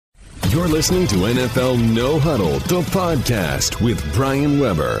You're listening to NFL No Huddle, the podcast with Brian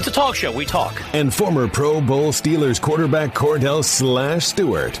Weber. It's a talk show. We talk. And former Pro Bowl Steelers quarterback Cordell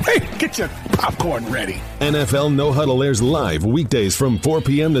Stewart. Hey, get your popcorn ready. NFL No Huddle airs live weekdays from 4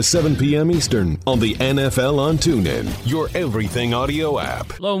 p.m. to 7 p.m. Eastern on the NFL on TuneIn, your everything audio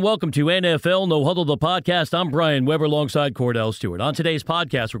app. Hello and welcome to NFL No Huddle, the podcast. I'm Brian Weber alongside Cordell Stewart. On today's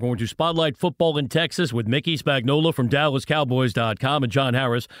podcast, we're going to spotlight football in Texas with Mickey Spagnola from DallasCowboys.com and John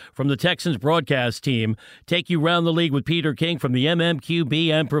Harris from the Texans broadcast team. Take you around the league with Peter King from the MMQB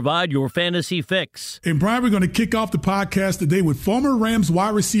and provide your fantasy fix. And Brian, we're going to kick off the podcast today with former Rams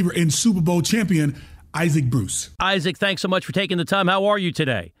wide receiver and Super Bowl champion Isaac Bruce. Isaac, thanks so much for taking the time. How are you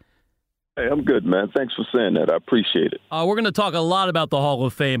today? Hey, I'm good, man. Thanks for saying that. I appreciate it. We're going to talk a lot about the Hall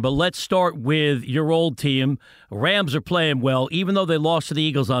of Fame, but let's start with your old team. Rams are playing well. Even though they lost to the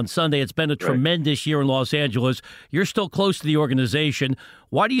Eagles on Sunday, it's been a tremendous year in Los Angeles. You're still close to the organization.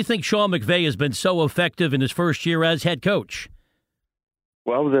 Why do you think Sean McVay has been so effective in his first year as head coach?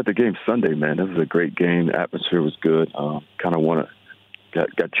 Well, I was at the game Sunday, man. It was a great game. The atmosphere was good. Kind of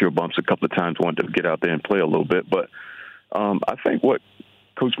got chill bumps a couple of times, wanted to get out there and play a little bit. But I think what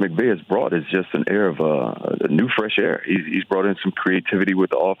Coach McVay has brought is just an air of a new, fresh air. He's brought in some creativity with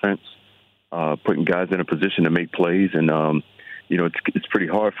the offense, putting guys in a position to make plays. And, it's pretty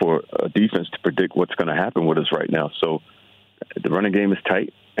hard for a defense to predict what's going to happen with us right now. So the running game is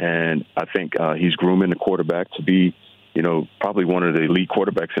tight, and I think he's grooming the quarterback to be, probably one of the elite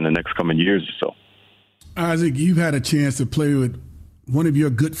quarterbacks in the next coming years or so. Isaac, you've had a chance to play with one of your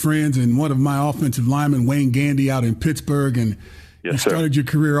good friends and one of my offensive linemen, Wayne Gandy, out in Pittsburgh, and you started your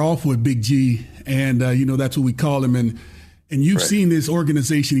career off with Big G, and that's what we call him. And you've seen this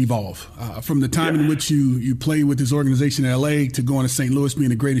organization evolve from the time in which you played with this organization in L.A. to going to St. Louis, being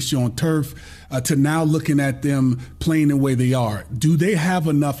the greatest show on turf, to now looking at them playing the way they are. Do they have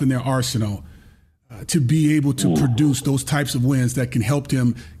enough in their arsenal to be able to produce those types of wins that can help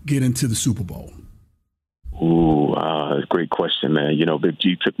them get into the Super Bowl? Great question, man. Big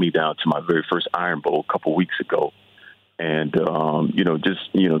G took me down to my very first Iron Bowl a couple weeks ago. And,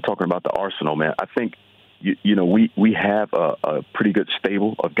 talking about the arsenal, man, I think, we have a pretty good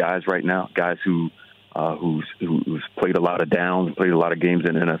stable of guys right now, guys who's played a lot of downs, played a lot of games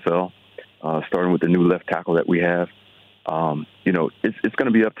in the NFL, starting with the new left tackle that we have. It's going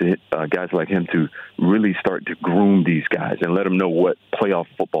to be up to guys like him to really start to groom these guys and let them know what playoff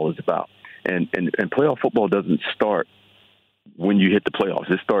football is about. And playoff football doesn't start when you hit the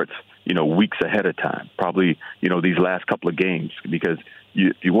playoffs. It starts, weeks ahead of time, probably, these last couple of games, because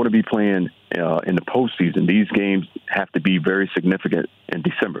you want to be playing in the postseason. These games have to be very significant in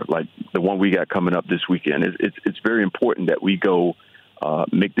December, like the one we got coming up this weekend. It's very important that we go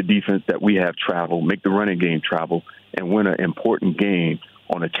make the defense that we have travel, make the running game travel, and win an important game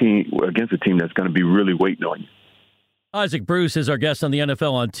on a team against a team that's going to be really waiting on you. Isaac Bruce is our guest on the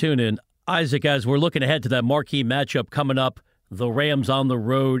NFL on TuneIn. Isaac, as we're looking ahead to that marquee matchup coming up, the Rams on the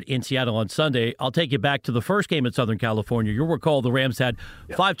road in Seattle on Sunday, I'll take you back to the first game in Southern California. You'll recall the Rams had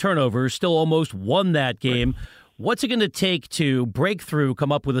 5 turnovers, still almost won that game. Right. What's it going to take to break through,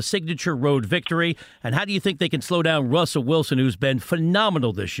 come up with a signature road victory, and how do you think they can slow down Russell Wilson, who's been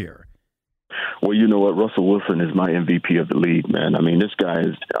phenomenal this year? Well, you know what? Russell Wilson is my MVP of the league, man. I mean, this guy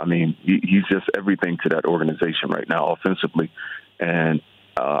he's just everything to that organization right now offensively. And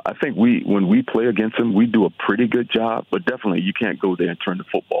I think when we play against them, we do a pretty good job, but definitely you can't go there and turn the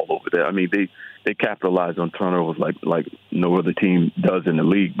football over there. I mean, they capitalize on turnovers like no other team does in the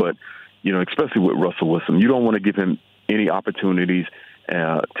league. But, especially with Russell Wilson, you don't want to give him any opportunities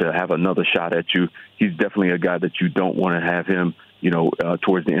to have another shot at you. He's definitely a guy that you don't want to have him,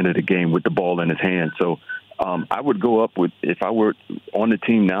 towards the end of the game with the ball in his hand. So I would go up with, if I were on the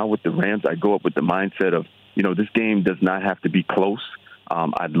team now with the Rams, I'd go up with the mindset of, this game does not have to be close.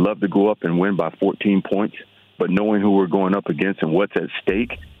 I'd love to go up and win by 14 points, but knowing who we're going up against and what's at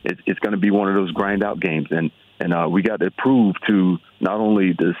stake, it's going to be one of those grind-out games. And we got to prove to not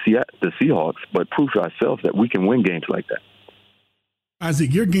only the Seahawks, but prove to ourselves that we can win games like that.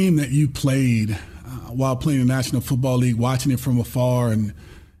 Isaac, your game that you played while playing the National Football League, watching it from afar and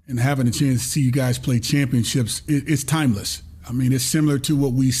having a chance to see you guys play championships, it's timeless. I mean, it's similar to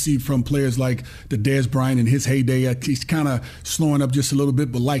what we see from players like the Dez Bryant in his heyday. He's kind of slowing up just a little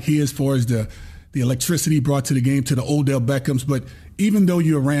bit, but like he is as far as the electricity brought to the game, to the Odell Beckhams. But even though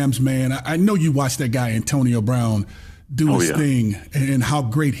you're a Rams man, I know you watched that guy, Antonio Brown, do his thing and how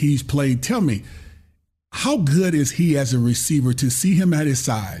great he's played. Tell me, how good is he as a receiver to see him at his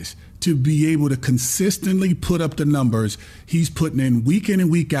size, to be able to consistently put up the numbers he's putting in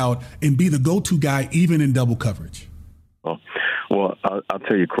and week out and be the go-to guy even in double coverage? Well, I'll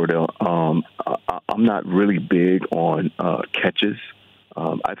tell you, Cordell, I'm not really big on catches.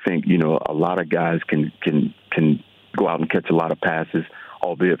 I think, a lot of guys can go out and catch a lot of passes,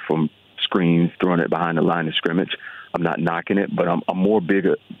 albeit from screens, throwing it behind the line of scrimmage. I'm not knocking it, but I'm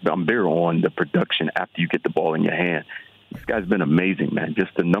bigger on the production after you get the ball in your hand. This guy's been amazing, man.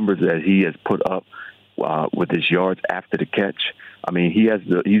 Just the numbers that he has put up with his yards after the catch. I mean,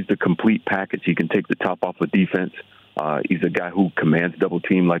 he's the complete package. He can take the top off of defense. He's a guy who commands double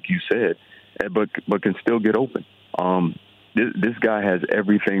team, like you said, but can still get open. This guy has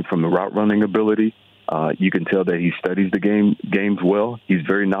everything from the route running ability. You can tell that he studies the games well. He's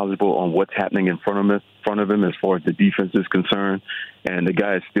very knowledgeable on what's happening in front of him as far as the defense is concerned, and the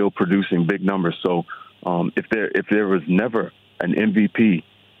guy is still producing big numbers. So if there was never an MVP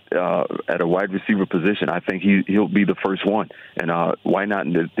at a wide receiver position, I think he'll be the first one. And why not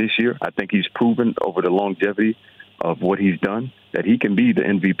this year? I think he's proven over the longevity of what he's done that he can be the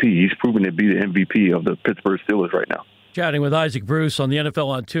MVP. He's proven to be the MVP of the Pittsburgh Steelers right now. Chatting with Isaac Bruce on the NFL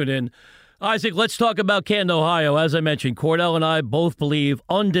on TuneIn. Isaac, let's talk about Canton, Ohio. As I mentioned, Cordell and I both believe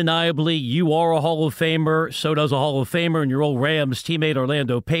undeniably you are a Hall of Famer. So does a Hall of Famer and your old Rams teammate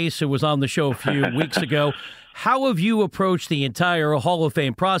Orlando Pace, who was on the show a few weeks ago. How have you approached the entire Hall of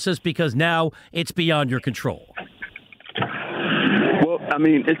Fame process? Because now it's beyond your control. Well, I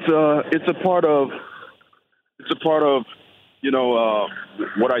mean, it's a part of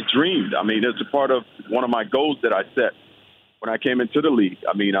what I dreamed. I mean, it's a part of one of my goals that I set when I came into the league.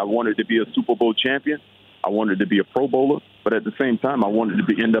 I mean, I wanted to be a Super Bowl champion. I wanted to be a Pro Bowler, but at the same time, I wanted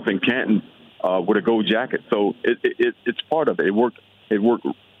to end up in Canton with a gold jacket. So it's part of it. It worked,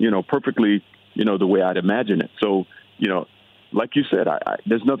 perfectly, the way I'd imagine it. So, like you said,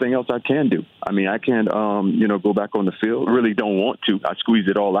 there's nothing else I can do. I mean, I can't, go back on the field. I really don't want to. I squeeze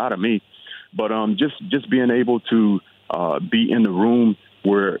it all out of me. But just being able to be in the room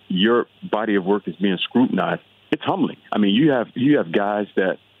where your body of work is being scrutinized, it's humbling. I mean, you have guys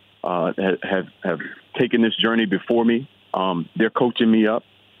that have taken this journey before me. They're coaching me up,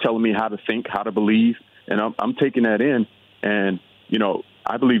 telling me how to think, how to believe, and I'm taking that in. And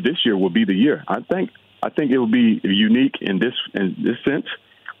I believe this year will be the year. I think it will be unique in this sense,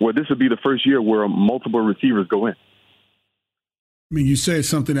 where this will be the first year where multiple receivers go in. I mean, you said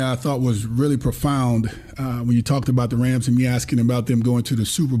something that I thought was really profound when you talked about the Rams and me asking about them going to the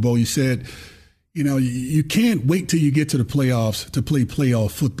Super Bowl. You said, you can't wait till you get to the playoffs to play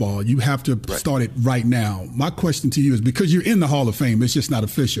playoff football. You have to start it right now. My question to you is, because you're in the Hall of Fame, it's just not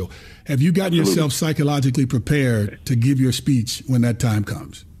official. Have you gotten yourself psychologically prepared to give your speech when that time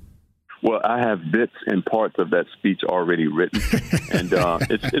comes? Well, I have bits and parts of that speech already written, and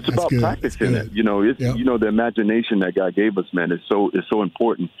it's about practicing it. The imagination that God gave us, man, is so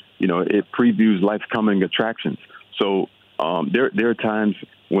important. It previews life's coming attractions. So there are times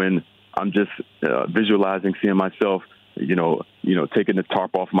when I'm just visualizing, seeing myself, taking the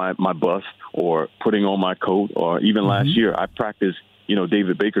tarp off my bus or putting on my coat, or even last year I practiced,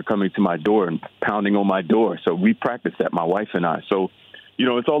 David Baker coming to my door and pounding on my door. So we practiced that, my wife and I. So.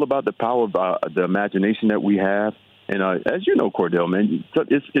 It's all about the power of the imagination that we have. And as you know, Cordell, man,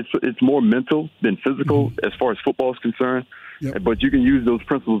 it's more mental than physical as far as football is concerned. Yep. But you can use those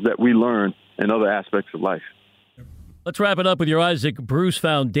principles that we learn in other aspects of life. Let's wrap it up with your Isaac Bruce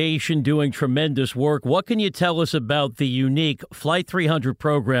Foundation doing tremendous work. What can you tell us about the unique Flight 300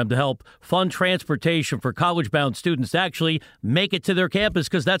 program to help fund transportation for college-bound students to actually make it to their campus?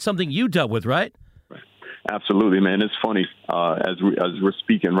 Because that's something you dealt with, right? Absolutely, man. It's funny. As we're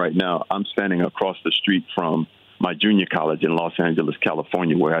speaking right now, I'm standing across the street from my junior college in Los Angeles,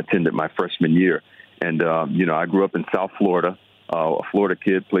 California, where I attended my freshman year. And, I grew up in South Florida, a Florida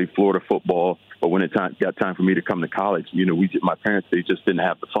kid, played Florida football. But when it got time for me to come to college, my parents, they just didn't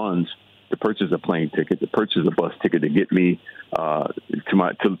have the funds to purchase a plane ticket, to purchase a bus ticket to get me to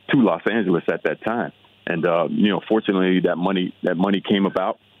Los Angeles at that time. And, fortunately, that money came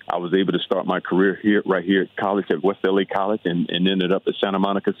about. I was able to start my career right here at college at West LA College and ended up at Santa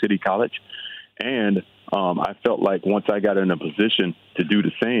Monica City College. And I felt like once I got in a position to do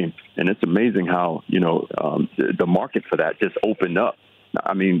the same, and it's amazing how, the market for that just opened up.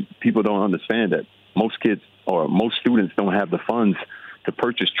 I mean, people don't understand that most kids or most students don't have the funds to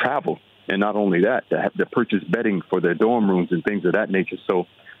purchase travel. And not only that, to purchase bedding for their dorm rooms and things of that nature. So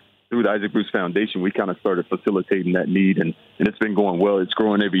through the Isaac Bruce Foundation, we kind of started facilitating that need, and it's been going well. It's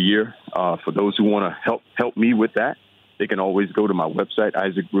growing every year. For those who want to help me with that, they can always go to my website,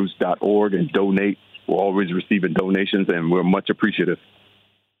 isaacbruce.org, and donate. We're always receiving donations, and we're much appreciative.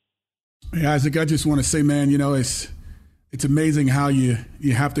 Hey, Isaac, I just want to say, man, it's amazing how you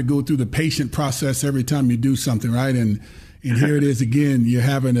have to go through the patient process every time you do something, right? And And here it is again. You're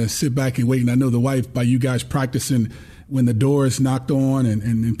having to sit back and wait. And I know the wife, by you guys practicing when the door is knocked on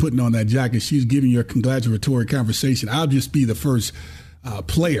and putting on that jacket, she's giving you a congratulatory conversation. I'll just be the first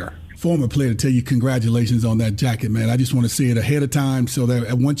former player to tell you congratulations on that jacket, man. I just want to say it ahead of time so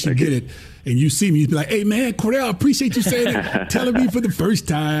that once you get it and you see me, you'd be like, hey, man, Cordell, I appreciate you saying it. Telling me for the first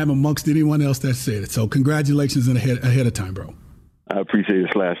time amongst anyone else that said it. So congratulations ahead of time, bro. I appreciate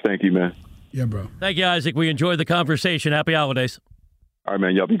it, Slash. Thank you, man. Yeah, bro. Thank you, Isaac. We enjoyed the conversation. Happy holidays. All right,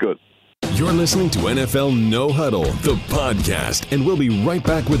 man. Y'all be good. You're listening to NFL No Huddle, the podcast, and we'll be right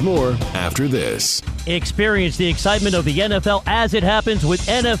back with more after this. Experience the excitement of the NFL as it happens with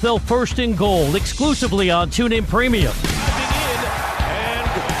NFL First and Goal, exclusively on TuneIn Premium.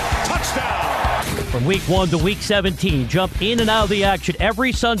 From Week 1 to Week 17, jump in and out of the action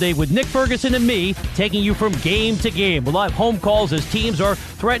every Sunday with Nick Ferguson and me, taking you from game to game. We'll have home calls as teams are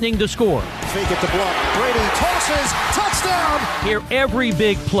threatening to score. Fake it to block. Brady tosses. Touchdown! Hear every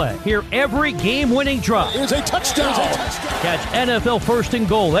big play. Hear every game-winning drop. Here's a touchdown. Catch NFL First and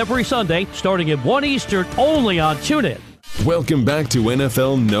Goal every Sunday, starting at 1 Eastern, only on TuneIn. Welcome back to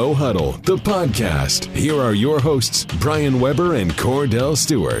NFL No Huddle, the podcast. Here are your hosts, Brian Weber and Cordell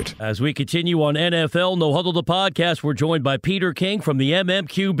Stewart. As we continue on NFL No Huddle, the podcast, we're joined by Peter King from the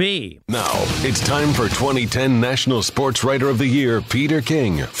MMQB. Now, it's time for 2010 National Sports Writer of the Year, Peter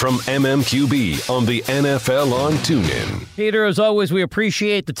King from MMQB on the NFL on TuneIn. Peter, as always, we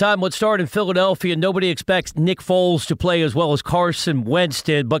appreciate the time. Let's start in Philadelphia. Nobody expects Nick Foles to play as well as Carson Wentz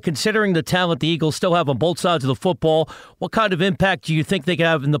did, but considering the talent the Eagles still have on both sides of the football, what kind of impact do you think they can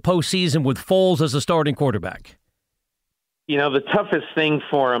have in the postseason with Foles as a starting quarterback? You know, the toughest thing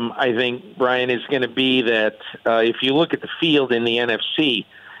for him, I think, Brian, is going to be that if you look at the field in the NFC,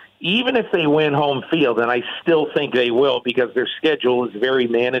 even if they win home field, and I still think they will because their schedule is very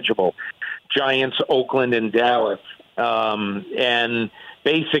manageable, Giants, Oakland, and Dallas. And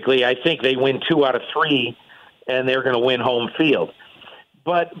basically, I think they win 2 out of 3, and they're going to win home field.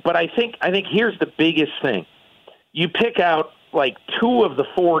 But I think here's the biggest thing. You pick out like 2 of the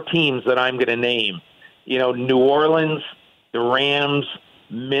 4 teams that I'm going to name, you know, New Orleans, the Rams,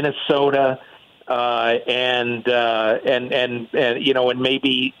 Minnesota, and you know, and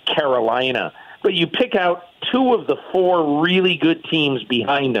maybe Carolina. But you pick out 2 of the 4 really good teams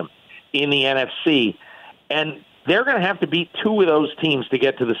behind them in the NFC, and they're going to have to beat 2 of those teams to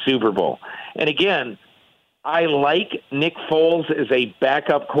get to the Super Bowl. And again, I like Nick Foles as a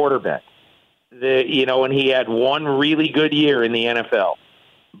backup quarterback. And he had one really good year in the NFL.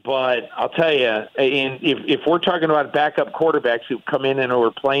 But I'll tell you, if we're talking about backup quarterbacks who come in and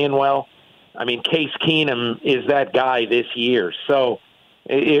are playing well, I mean, Case Keenum is that guy this year. So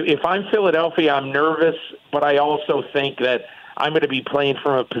if I'm Philadelphia, I'm nervous, but I also think that I'm going to be playing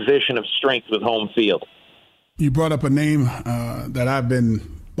from a position of strength with home field. You brought up a name that I've been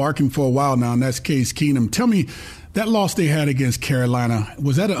barking for a while now, and that's Case Keenum. Tell me, that loss they had against Carolina,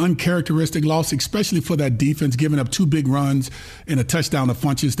 was that an uncharacteristic loss, especially for that defense, giving up 2 big runs and a touchdown to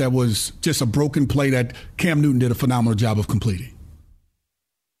Funchess that was just a broken play that Cam Newton did a phenomenal job of completing?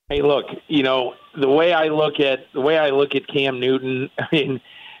 Hey, look, you know, the way I look at Cam Newton, I mean,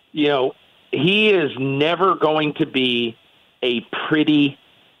 you know, he is never going to be a pretty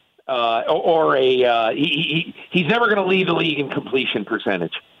he's never going to lead the league in completion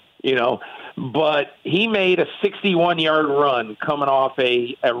percentage, you know. But he made a 61-yard run coming off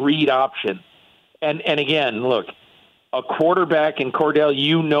a read option. And again, look, a quarterback, and Cordell,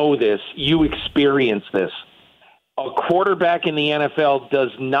 you know this, you experience this. A quarterback in the NFL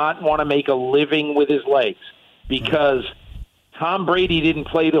does not want to make a living with his legs because Tom Brady didn't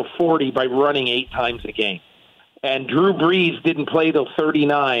play till 40 by running 8 times a game. And Drew Brees didn't play till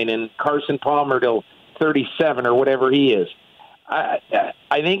 39, and Carson Palmer till 37 or whatever he is. I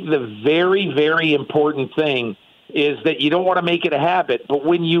think the very, very important thing is that you don't want to make it a habit, but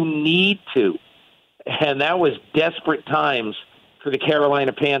when you need to, and that was desperate times for the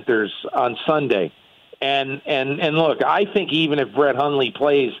Carolina Panthers on Sunday. And look, I think even if Brett Hundley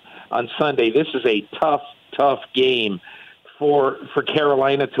plays on Sunday, this is a tough game for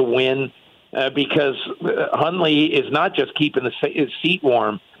Carolina to win because Hundley is not just keeping his seat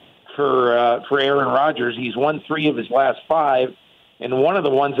warm for Aaron Rodgers. He's won 3 of his last 5. And one of the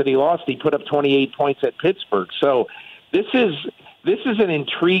ones that he lost, he put up 28 points at Pittsburgh. So this is an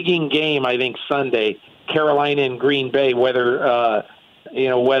intriguing game, I think, Sunday, Carolina and Green Bay, whether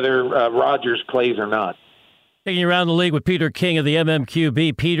Rodgers plays or not. Taking you around the league with Peter King of the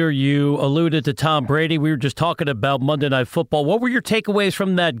MMQB. Peter, you alluded to Tom Brady. We were just talking about Monday Night Football. What were your takeaways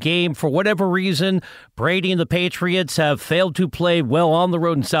from that game? For whatever reason, Brady and the Patriots have failed to play well on the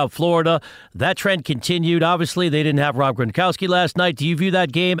road in South Florida. That trend continued. Obviously, they didn't have Rob Gronkowski last night. Do you view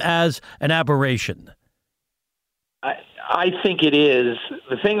that game as an aberration? I think it is.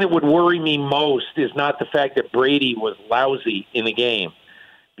 The thing that would worry me most is not the fact that Brady was lousy in the game.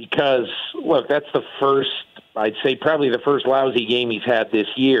 Because, look, that's the first, I'd say probably the first lousy game he's had this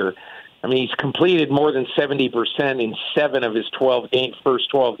year. I mean, he's completed more than 70% in 7 of his first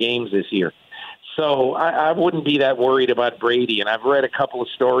 12 games this year. So I wouldn't be that worried about Brady. And I've read a couple of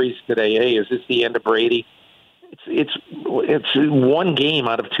stories today. Hey, is this the end of Brady? It's one game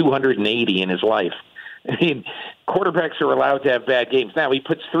out of 280 in his life. I mean, quarterbacks are allowed to have bad games. Now, he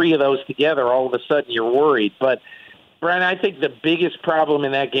puts 3 of those together, all of a sudden you're worried. But Brian, I think the biggest problem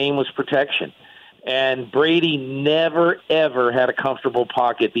in that game was protection. And Brady never, ever had a comfortable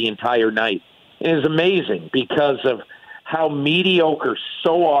pocket the entire night. It is amazing because of how mediocre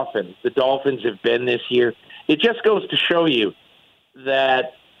so often the Dolphins have been this year. It just goes to show you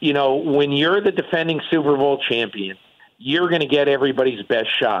that, you know, when you're the defending Super Bowl champion, you're going to get everybody's best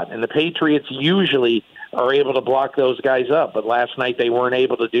shot. And the Patriots usually are able to block those guys up. But last night they weren't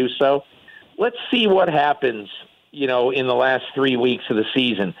able to do so. Let's see what happens, you know, in the last 3 weeks of the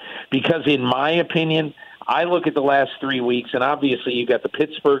season. Because in my opinion, I look at the last 3 weeks, and obviously you got the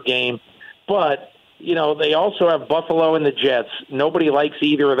Pittsburgh game, but, you know, they also have Buffalo and the Jets. Nobody likes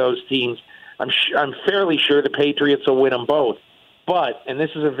either of those teams. I'm fairly sure the Patriots will win them both. But, and this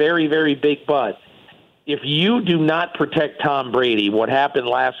is a very, very big but, if you do not protect Tom Brady, what happened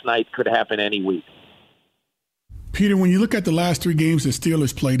last night could happen any week. Peter, when you look at the last 3 games the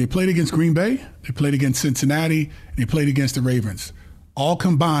Steelers played, they played against Green Bay, they played against Cincinnati, and they played against the Ravens. All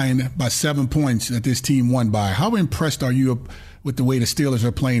combined by 7 points that this team won by. How impressed are you with the way the Steelers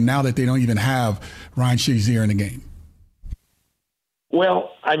are playing now that they don't even have Ryan Shazier in the game?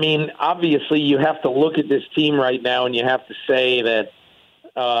 Well, I mean, obviously you have to look at this team right now and you have to say that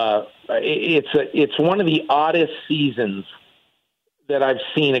it's one of the oddest seasons that I've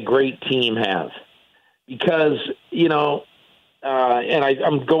seen a great team have. Because, you know, and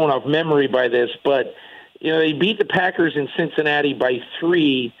I'm going off memory by this, but, you know, they beat the Packers in Cincinnati by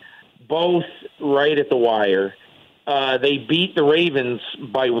 3, both right at the wire. They beat the Ravens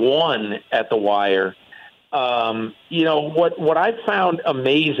by 1 at the wire. You know, what I found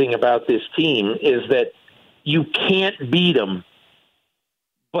amazing about this team is that you can't beat them,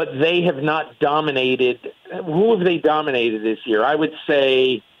 but they have not dominated. Who have they dominated this year? I would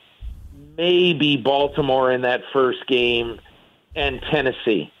say maybe Baltimore in that first game and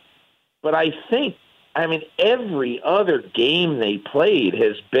Tennessee. But I think, I mean, every other game they played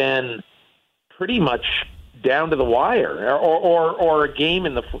has been pretty much down to the wire or a game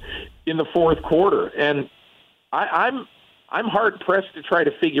in the fourth quarter. And I'm hard pressed to try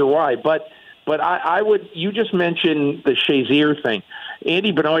to figure why, but I would, you just mentioned the Shazier thing.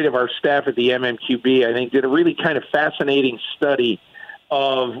 Andy Benoit of our staff at the MMQB, I think, did a really kind of fascinating study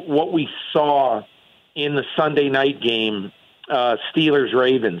of what we saw in the Sunday night game,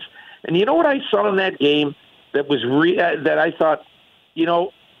 Steelers-Ravens. And you know what I saw in that game that was that I thought, you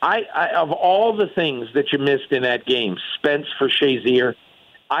know, I of all the things that you missed in that game, Spence for Shazier,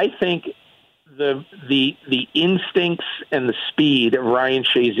 I think the instincts and the speed of Ryan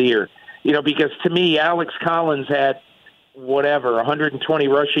Shazier, you know, because to me, Alex Collins had 120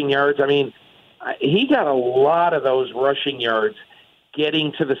 rushing yards. I mean, he got a lot of those rushing yards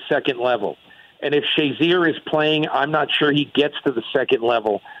getting to the second level. And if Shazier is playing, I'm not sure he gets to the second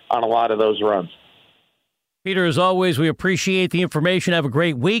level on a lot of those runs. Peter, as always, we appreciate the information. Have a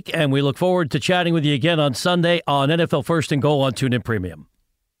great week, and we look forward to chatting with you again on Sunday on NFL First and Goal on TuneIn Premium.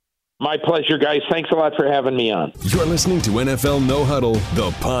 My pleasure, guys. Thanks a lot for having me on. You're listening to NFL No Huddle,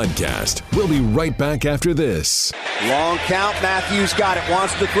 the podcast. We'll be right back after this. Long count. Matthews got it.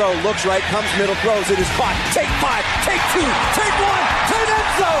 Wants to throw. Looks right. Comes middle. Throws. It is caught. Take 5. Take 2. Take 1. To the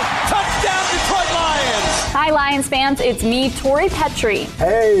end zone. Touchdown, Detroit Lions. Hi, Lions fans. It's me, Tori Petrie.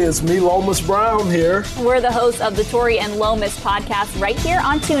 Hey, it's me, Lomas Brown here. We're the hosts of the Tori and Lomas podcast right here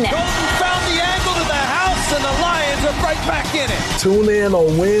on TuneIn. Golden found the angle to the house, and the Lions are right back in it. Tune in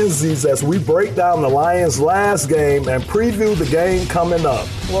on Wednesdays as we break down the Lions' last game and preview the game coming up.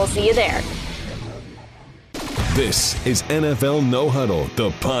 We'll see you there. This is NFL No Huddle,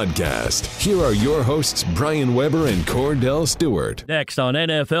 the podcast. Here are your hosts, Brian Weber and Cordell Stewart. Next on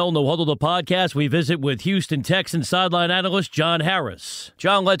NFL No Huddle, the podcast, we visit with Houston Texans sideline analyst John Harris.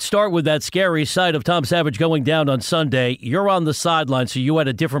 John, let's start with that scary sight of Tom Savage going down on Sunday. You're on the sideline, so you had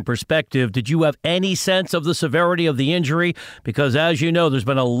a different perspective. Did you have any sense of the severity of the injury? Because as you know, there's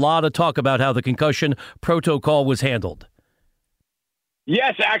been a lot of talk about how the concussion protocol was handled.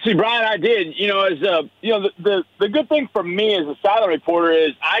 Yes, actually, Brian, I did. The good thing for me as a sideline reporter is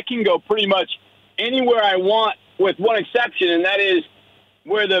I can go pretty much anywhere I want, with one exception, and that is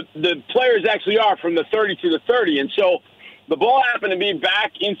where the players actually are, from the 30 to the 30. And so the ball happened to be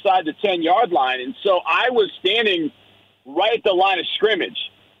back inside the 10-yard line, and so I was standing right at the line of scrimmage.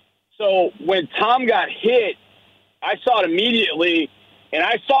 So when Tom got hit, I saw it immediately, and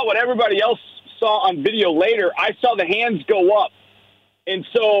I saw what everybody else saw on video later. I saw the hands go up. And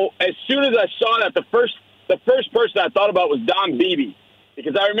so as soon as I saw that, the first person I thought about was Don Beebe,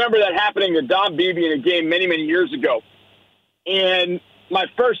 because I remember that happening to Don Beebe in a game many, many years ago. And my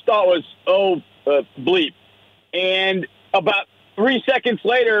first thought was, bleep. And about 3 seconds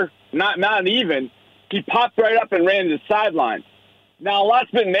later, not even, he popped right up and ran to the sideline. Now, a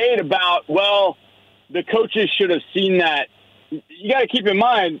lot's been made about, well, the coaches should have seen that. You got to keep in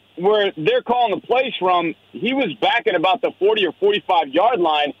mind where they're calling the plays from. He was back at about the 40 or 45-yard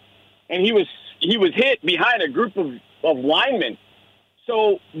line, and he was hit behind a group of linemen.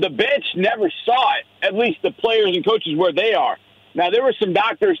 So the bench never saw it, at least the players and coaches where they are. Now, there were some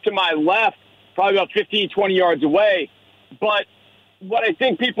doctors to my left, probably about 15, 20 yards away. But what I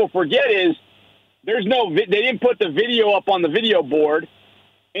think people forget is they didn't put the video up on the video board.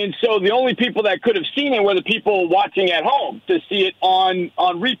 And so the only people that could have seen it were the people watching at home to see it on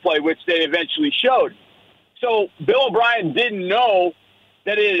replay, which they eventually showed. So Bill O'Brien didn't know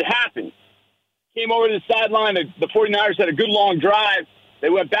that it had happened. Came over to the sideline. The 49ers had a good long drive. They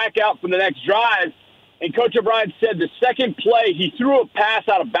went back out for the next drive. And Coach O'Brien said the second play, he threw a pass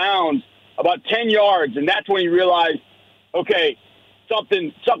out of bounds about 10 yards. And that's when he realized, okay,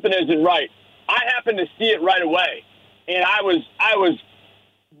 something isn't right. I happened to see it right away. And I was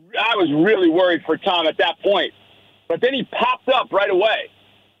really worried for Tom at that point. But then he popped up right away.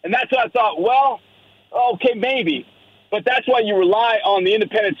 And that's what I thought, well, okay, maybe. But that's why you rely on the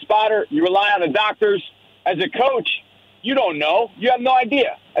independent spotter. You rely on the doctors. As a coach, you don't know. You have no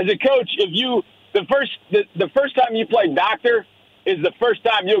idea. As a coach, the first time you play doctor is the first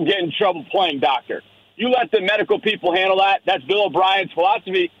time you'll get in trouble playing doctor. You let the medical people handle that. That's Bill O'Brien's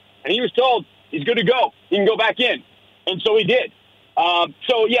philosophy. And he was told he's good to go. He can go back in. And so he did.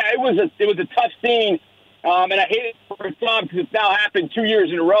 It was a tough scene, and I hate it for Tom because it's now happened 2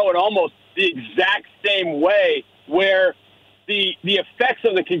 years in a row and almost the exact same way, where the effects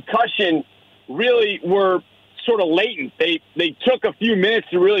of the concussion really were sort of latent. They took a few minutes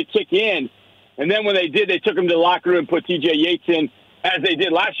to really kick in, and then when they did, they took him to the locker room and put T.J. Yates in, as they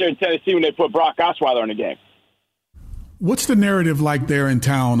did last year in Tennessee when they put Brock Osweiler in the game. What's the narrative like there in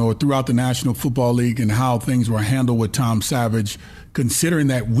town or throughout the National Football League, and how things were handled with Tom Savage, considering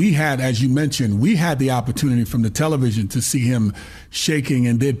that we had, as you mentioned, the opportunity from the television to see him shaking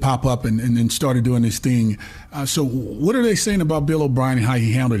and did pop up and started doing this thing. So what are they saying about Bill O'Brien and how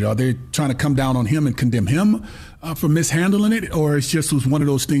he handled it? Are they trying to come down on him and condemn him for mishandling it? Or it just was one of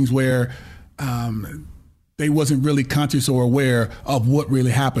those things where they wasn't really conscious or aware of what really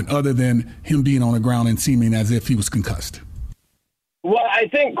happened, other than him being on the ground and seeming as if he was concussed? Well, I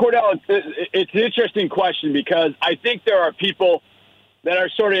think, Cordell, it's an interesting question, because I think there are people that are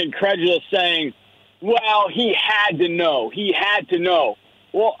sort of incredulous saying, well, he had to know. He had to know.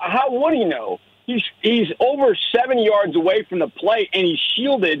 Well, how would he know? He's over 70 yards away from the plate, and he's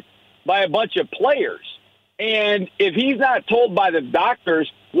shielded by a bunch of players. And if he's not told by the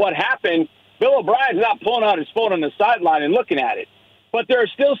doctors what happened, Bill O'Brien's not pulling out his phone on the sideline and looking at it. But there are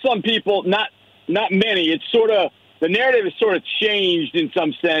still some people, not many. It's sort of, the narrative is sort of changed in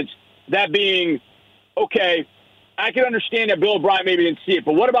some sense, that being, okay, I can understand that Bill O'Brien maybe didn't see it,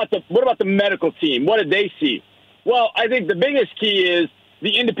 but what about the medical team? What did they see? Well, I think the biggest key is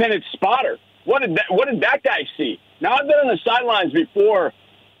the independent spotter. What did that guy see? Now, I've been on the sidelines before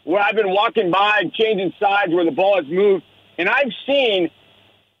where I've been walking by, changing sides where the ball has moved, and I've seen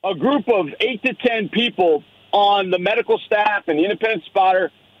a group of 8 to 10 people on the medical staff and the independent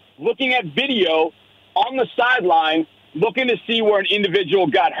spotter looking at video on the sideline, looking to see where an individual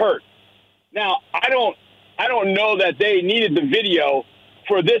got hurt. Now, I don't know that they needed the video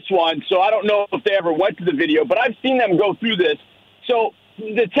for this one, so I don't know if they ever went to the video, but I've seen them go through this. So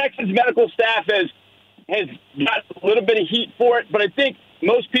the Texans medical staff has got a little bit of heat for it, but I think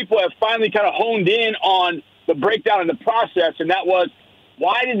most people have finally kind of honed in on the breakdown in the process, and that was,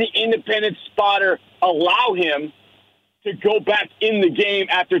 why did the independent spotter allow him to go back in the game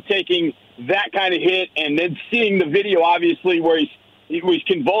after taking that kind of hit and then seeing the video, obviously, where he was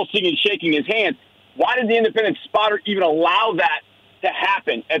convulsing and shaking his hands? Why did the independent spotter even allow that to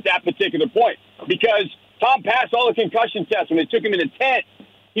happen at that particular point? Because Tom passed all the concussion tests. When they took him in the tent,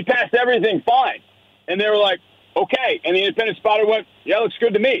 he passed everything fine. And they were like, okay. And the independent spotter went, yeah, looks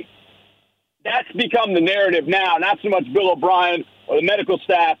good to me. That's become the narrative now, not so much Bill O'Brien or the medical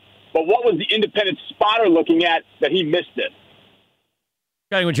staff, but what was the independent spotter looking at that he missed it?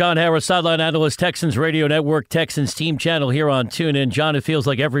 Chatting with John Harris, sideline analyst, Texans Radio Network, Texans team channel here on TuneIn. John, it feels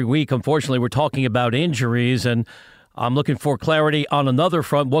like every week, unfortunately, we're talking about injuries, and I'm looking for clarity on another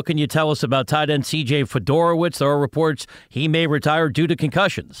front. What can you tell us about tight end C.J. Fedorowicz? There are reports he may retire due to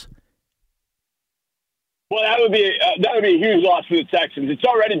concussions. Well, that would be a huge loss for the Texans. It's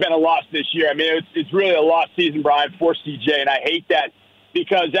already been a loss this year. I mean, it's really a lost season, Brian, for C.J., and I hate that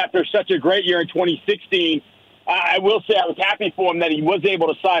because after such a great year in 2016, I will say I was happy for him that he was able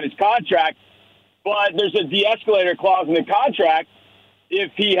to sign his contract, but there's a de-escalator clause in the contract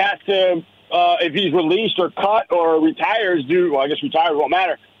if he has to, if he's released or cut or retires I guess retires won't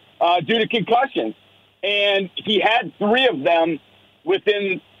matter, due to concussions. And he had 3 of them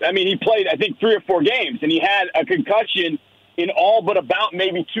he played, I think, 3 or 4 games, and he had a concussion in all but about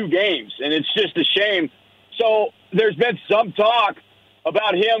maybe 2 games, and it's just a shame. So there's been some talk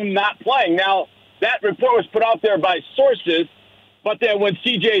about him not playing. Now, that report was put out there by sources, but then when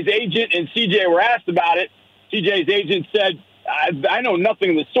CJ's agent and CJ were asked about it, CJ's agent said, I know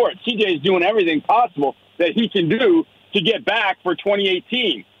nothing of the sort. CJ is doing everything possible that he can do to get back for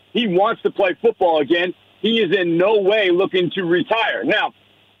 2018. He wants to play football again. He is in no way looking to retire. Now,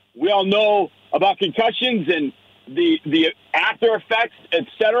 we all know about concussions and the after effects, et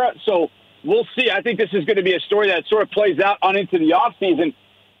cetera. So we'll see. I think this is going to be a story that sort of plays out on into the offseason.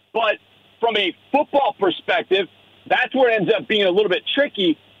 But from a football perspective, that's where it ends up being a little bit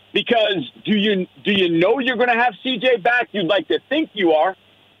tricky because do you know you're going to have CJ back? You'd like to think you are.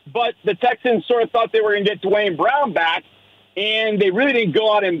 But the Texans sort of thought they were going to get Dwayne Brown back, and they really didn't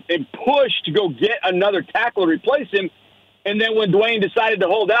go out and push to go get another tackle to replace him. And then when Dwayne decided to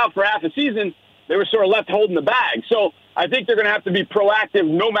hold out for half a season, they were sort of left holding the bag. So I think they're going to have to be proactive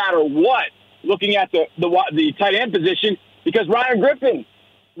no matter what, looking at the tight end position, because Ryan Griffin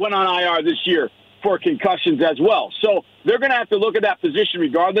went on IR this year for concussions as well. So they're going to have to look at that position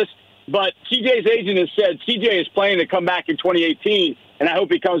regardless. But CJ's agent has said CJ is planning to come back in 2018, and I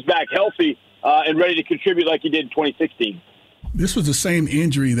hope he comes back healthy and ready to contribute like he did in 2016. This was the same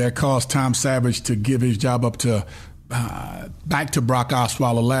injury that caused Tom Savage to give his job up to back to Brock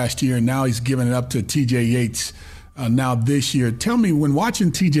Osweiler last year, and now he's giving it up to T.J. Yates now this year. Tell me, when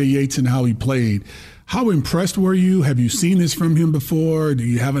watching T.J. Yates and how he played, how impressed were you? Have you seen this from him before? Do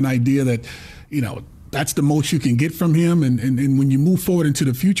you have an idea that, that's the most you can get from him? And when you move forward into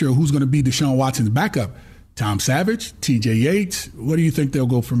the future, who's going to be Deshaun Watson's backup? Tom Savage, T.J. Yates? What do you think they'll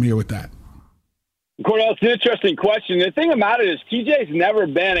go from here with that? Cordell, it's an interesting question. The thing about it is TJ's never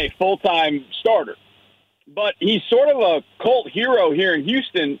been a full-time starter, but he's sort of a cult hero here in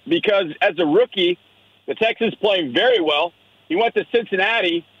Houston because as a rookie, the Texans playing very well. He went to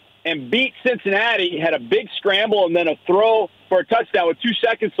Cincinnati and beat Cincinnati, had a big scramble and then a throw for a touchdown with 2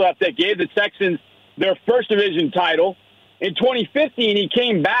 seconds left that gave the Texans their first division title. In 2015, he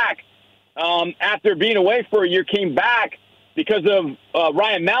came back after being away for a year, came back because of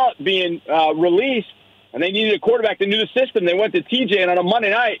Ryan Mallett being released, and they needed a quarterback that knew the system. They went to TJ, and on a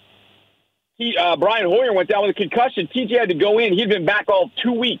Monday night, Brian Hoyer went down with a concussion. TJ had to go in. He'd been back all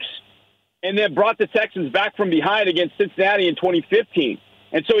 2 weeks, and then brought the Texans back from behind against Cincinnati in 2015.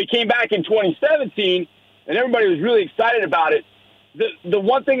 And so he came back in 2017, and everybody was really excited about it. The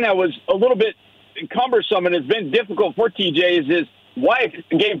one thing that was a little bit cumbersome and has been difficult for TJ is his wife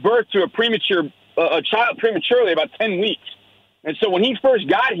gave birth to a child prematurely, about 10 weeks. And so when he first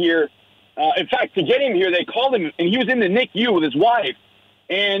got here, in fact, to get him here, they called him, and he was in the NICU with his wife,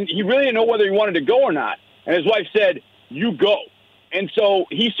 and he really didn't know whether he wanted to go or not. And his wife said, "You go." And so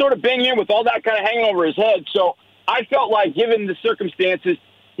he's sort of been here with all that kind of hanging over his head. So I felt like, given the circumstances,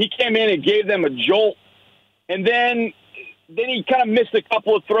 he came in and gave them a jolt. And then he kind of missed a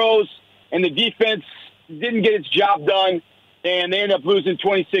couple of throws, and the defense didn't get its job done, and they ended up losing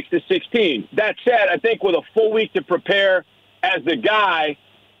 26-16. That said, I think with a full week to prepare as the guy,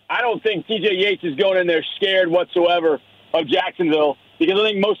 I don't think T.J. Yates is going in there scared whatsoever of Jacksonville, because I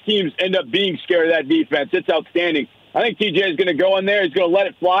think most teams end up being scared of that defense. It's outstanding. I think T.J. is going to go in there. He's going to let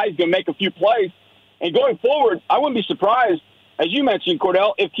it fly. He's going to make a few plays. And going forward, I wouldn't be surprised. as you mentioned,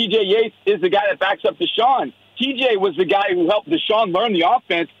 Cordell, if TJ Yates is the guy that backs up Deshaun. TJ was the guy who helped Deshaun learn the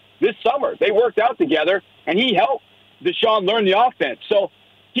offense this summer. They worked out together, and he helped Deshaun learn the offense. So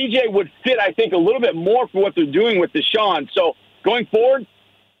TJ would fit, I think, a little bit more for what they're doing with Deshaun. So going forward,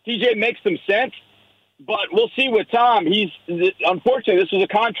 TJ makes some sense, but we'll see with Tom. Unfortunately, this was a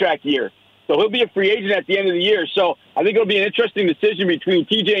contract year, so he'll be a free agent at the end of the year. So I think it'll be an interesting decision between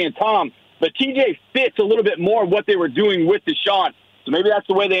TJ and Tom. But TJ fits a little bit more of what they were doing with Deshaun. So maybe that's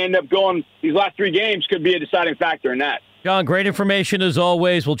the way they end up going. These last 3 games could be a deciding factor in that. John, great information as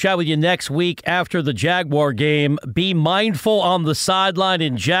always. We'll chat with you next week after the Jaguar game. Be mindful on the sideline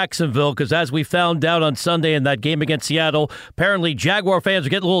in Jacksonville, because as we found out on Sunday in that game against Seattle, apparently Jaguar fans are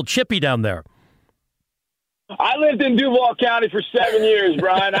getting a little chippy down there. I lived in Duval County for 7 years,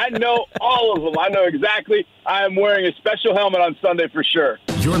 Brian. I know all of them. I know exactly. I am wearing a special helmet on Sunday for sure.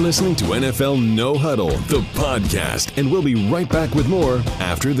 You're listening to NFL No Huddle, the podcast, and we'll be right back with more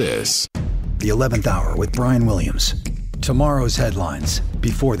after this. The 11th Hour with Brian Williams. Tomorrow's headlines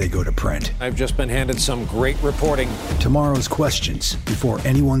before they go to print. I've just been handed some great reporting. Tomorrow's questions before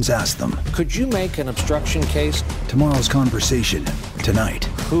anyone's asked them. Could you make an obstruction case? Tomorrow's conversation tonight.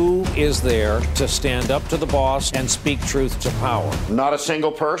 Who is there to stand up to the boss and speak truth to power? Not a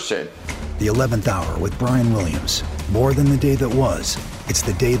single person. The 11th Hour with Brian Williams. More than the day that was, it's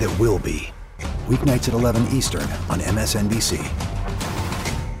the day that will be. Weeknights at 11 Eastern on MSNBC.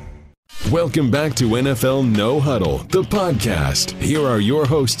 Welcome back to NFL No Huddle, the podcast. Here are your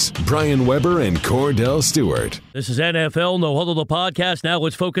hosts, Brian Weber and Cordell Stewart. This is NFL No Huddle, the podcast. Now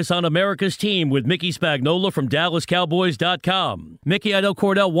let's focus on America's team with Mickey Spagnola from DallasCowboys.com. Mickey, I know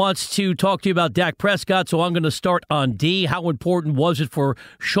Cordell wants to talk to you about Dak Prescott, so I'm going to start on D. How important was it for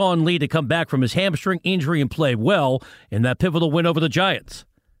Sean Lee to come back from his hamstring injury and play well in that pivotal win over the Giants?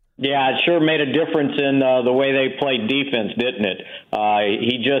 Yeah, it sure made a difference in the way they played defense, didn't it?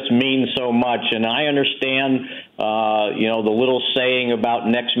 He just means so much, and I understand, the little saying about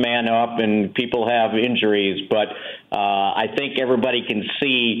next man up and people have injuries, but I think everybody can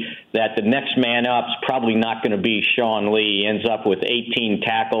see that the next man up's probably not going to be Sean Lee. He ends up with 18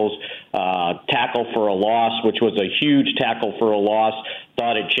 tackles, tackle for a loss, which was a huge tackle for a loss.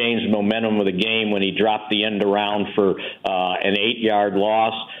 Thought it changed the momentum of the game when he dropped the end around for an 8-yard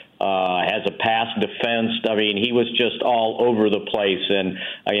loss. Has a pass defense. I mean, he was just all over the place. And,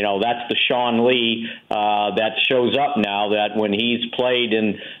 that's the Sean Lee that shows up now, that when he's played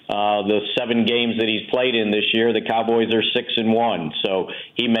in the 7 games that he's played in this year, the Cowboys are 6-1. So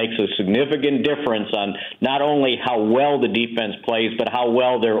he makes a significant difference on not only how well the defense plays, but how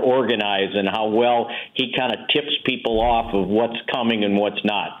well they're organized and how well he kind of tips people off of what's coming and what's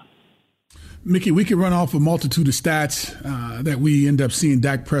not. Mickey, we could run off a multitude of stats that we end up seeing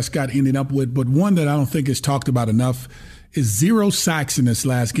Dak Prescott ending up with, but one that I don't think is talked about enough is 0 sacks in this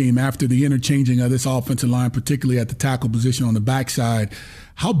last game after the interchanging of this offensive line, particularly at the tackle position on the backside.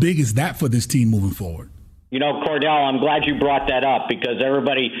 How big is that for this team moving forward? Cordell, I'm glad you brought that up because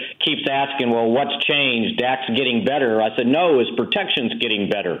everybody keeps asking, well, what's changed? Dak's getting better. I said, no, his protection's getting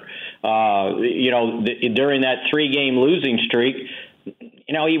better. During that 3-game losing streak,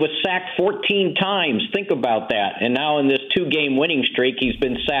 he was sacked 14 times. Think about that. And now in this 2-game winning streak, he's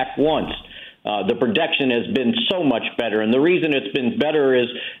been sacked once. The protection has been so much better. And the reason it's been better is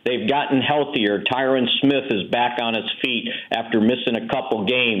they've gotten healthier. Tyron Smith is back on his feet after missing a couple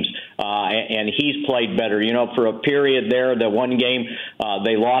games, and he's played better. For a period there, the one game,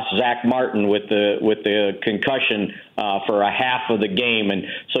 they lost Zach Martin with the concussion for a half of the game. And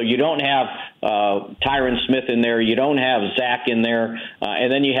so you don't have Tyron Smith in there. You don't have Zach in there.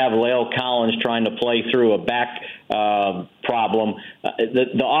 And then you have La'el Collins trying to play through a back problem.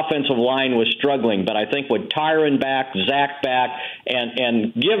 The offensive line was struggling, but I think with Tyron back, Zach back,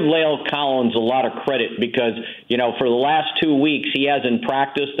 and give La'el Collins a lot of credit because, for the last 2 weeks, he hasn't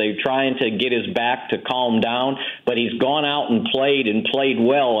practiced. They're trying to get his back to calm down, but he's gone out and played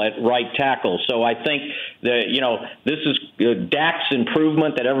well at right tackle. So I think that, this is Dak's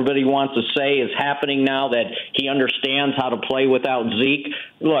improvement that everybody wants to say is happening now that he understands how to play without Zeke.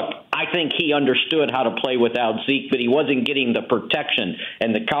 Look, I think he understood how to play without Zeke, but he wasn't getting the protection,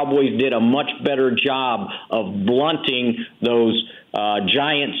 and the Cowboys did a much better job of blunting those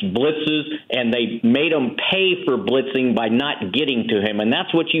Giants blitzes, and they made them pay for blitzing by not getting to him, and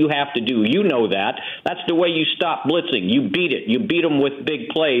that's what you have to do. You know that. That's the way you stop blitzing. You beat it. You beat them with big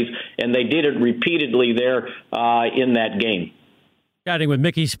plays, and they did it repeatedly there in that game. Chatting with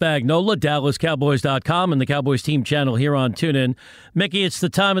Mickey Spagnola, DallasCowboys.com, and the Cowboys team channel here on TuneIn. Mickey, it's the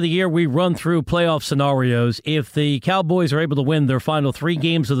time of the year we run through playoff scenarios. If the Cowboys are able to win their final 3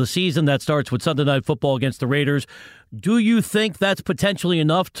 games of the season, that starts with Sunday Night Football against the Raiders, do you think that's potentially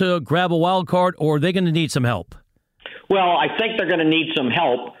enough to grab a wild card, or are they going to need some help? Well, I think they're going to need some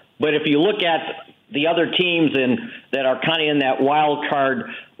help, but if you look at the other teams that are kind of in that wild card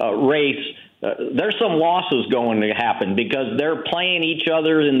race, there's some losses going to happen because they're playing each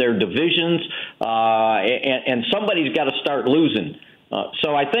other in their divisions, and somebody's got to start losing.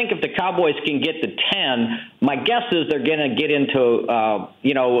 So I think if the Cowboys can get to 10, my guess is they're going to get into,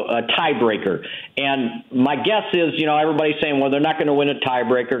 a tiebreaker. And my guess is, everybody's saying, well, they're not going to win a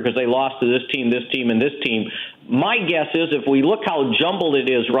tiebreaker because they lost to this team, and this team. My guess is if we look how jumbled it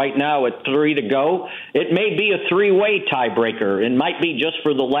is right now at 3 to go, it may be a 3-way tiebreaker. It might be just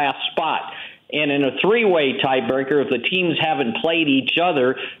for the last spot. And in a 3-way tiebreaker, if the teams haven't played each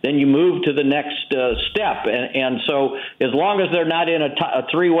other, then you move to the next step. And so as long as they're not in a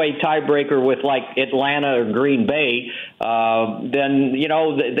 3-way tiebreaker with like Atlanta or Green Bay, then,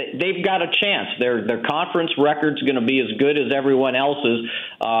 they've got a chance. Their conference record's going to be as good as everyone else's.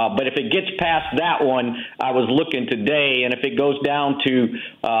 But if it gets past that one, I was looking today, and if it goes down to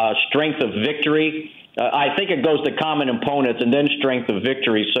strength of victory, I think it goes to common opponents and then strength of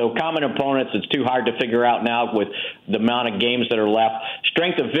victory. So common opponents, it's too hard to figure out now with the amount of games that are left.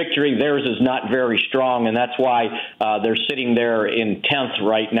 Strength of victory, theirs is not very strong, and that's why they're sitting there in 10th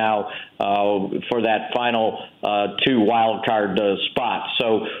right now for that final 2 wild card spots.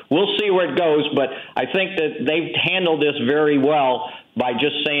 So we'll see where it goes, but I think that they've handled this very well by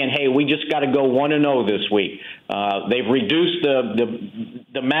just saying, hey, we just got to go 1-0 this week. They've reduced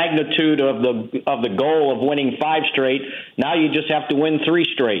the magnitude of the goal of winning 5 straight. Now you just have to win 3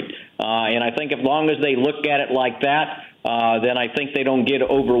 straight. And I think as long as they look at it like that, then I think they don't get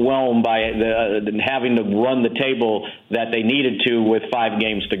overwhelmed by having to run the table that they needed to with 5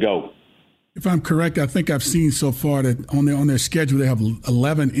 games to go. If I'm correct, I think I've seen so far that on their schedule they have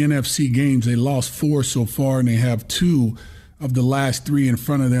 11 NFC games. They lost 4 so far, and they have 2 of the last 3 in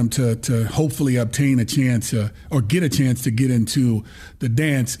front of them to hopefully obtain a chance or get a chance to get into the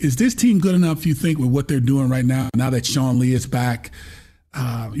dance. Is this team good enough, you think, with what they're doing right now that Sean Lee is back?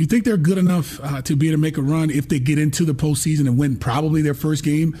 You think they're good enough to be able to make a run if they get into the postseason and win probably their first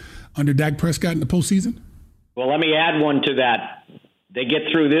game under Dak Prescott in the postseason? Well, let me add one to that. They get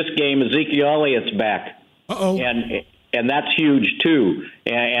through this game, Ezekiel Elliott's back. Uh-oh. And that's huge, too.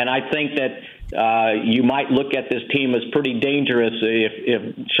 And I think that you might look at this team as pretty dangerous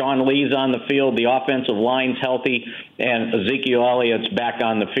if Sean Lee's on the field, the offensive line's healthy, and Ezekiel Elliott's back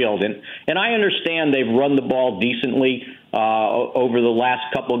on the field. And I understand they've run the ball decently over the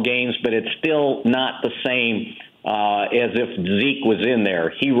last couple of games, but it's still not the same as if Zeke was in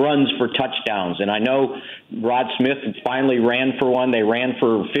there. He runs for touchdowns, and I know Rod Smith finally ran for one. They ran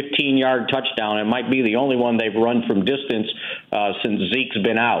for a 15-yard touchdown. It might be the only one they've run from distance since Zeke's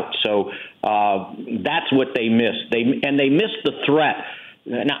been out. So that's what they missed. They missed the threat.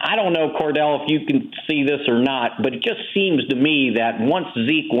 Now, I don't know, Cordell, if you can see this or not, but it just seems to me that once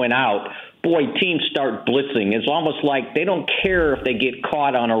Zeke went out, boy, teams start blitzing. It's almost like they don't care if they get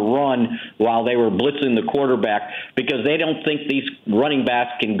caught on a run while they were blitzing the quarterback because they don't think these running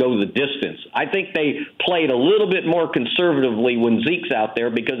backs can go the distance. I think they played a little bit more conservatively when Zeke's out there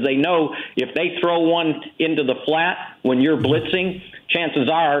because they know if they throw one into the flat when you're blitzing, chances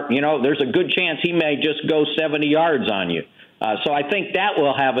are, there's a good chance he may just go 70 yards on you. So I think that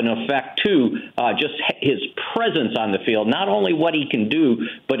will have an effect, too, just his presence on the field. Not only what he can do,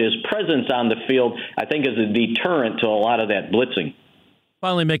 but his presence on the field, I think, is a deterrent to a lot of that blitzing.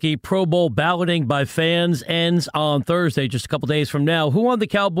 Finally, Mickey, Pro Bowl balloting by fans ends on Thursday, just a couple days from now. Who on the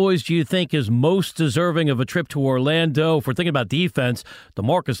Cowboys do you think is most deserving of a trip to Orlando? If we're thinking about defense,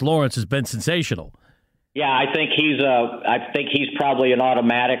 DeMarcus Lawrence has been sensational. Yeah, I think he's probably an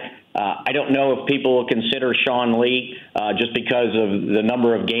automatic. I don't know if people will consider Sean Lee just because of the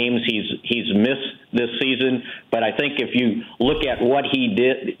number of games he's missed this season. But I think if you look at what he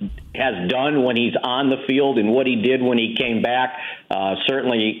has done when he's on the field and what he did when he came back,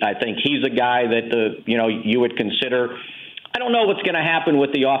 certainly I think he's a guy that you would consider. I don't know what's going to happen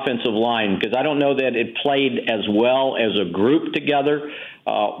with the offensive line because I don't know that it played as well as a group together.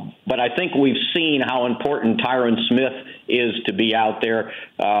 But I think we've seen how important Tyron Smith is to be out there.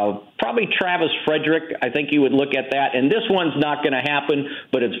 Probably Travis Frederick, I think you would look at that. And this one's not going to happen,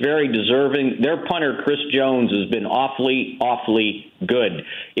 but it's very deserving. Their punter, Chris Jones, has been awfully, awfully good.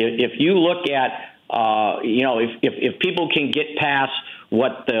 If you look at, if people can get past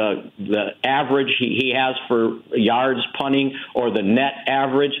what the average he has for yards punting or the net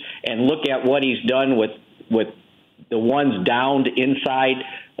average, and look at what he's done with the ones downed inside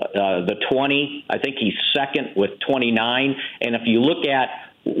the 20. I think he's second with 29. And if you look at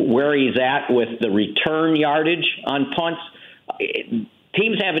where he's at with the return yardage on punts,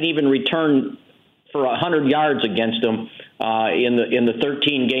 teams haven't even returned for 100 yards against him in the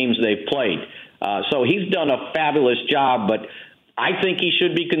 13 games they've played. So he's done a fabulous job, but I think he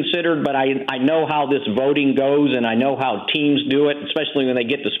should be considered, but I know how this voting goes, and I know how teams do it, especially when they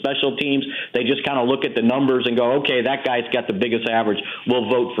get to special teams. They just kind of look at the numbers and go, okay, that guy's got the biggest average. We'll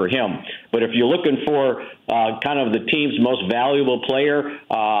vote for him. But if you're looking for kind of the team's most valuable player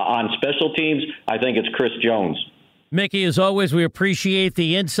on special teams, I think it's Chris Jones. Mickey, as always, we appreciate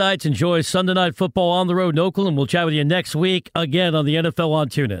the insights. Enjoy Sunday Night Football on the road in Oakland. We'll chat with you next week again on the NFL on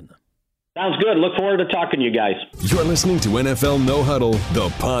TuneIn. Sounds good. Look forward to talking to you guys. You're listening to NFL No Huddle, the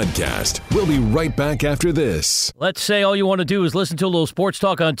podcast. We'll be right back after this. Let's say all you want to do is listen to a little sports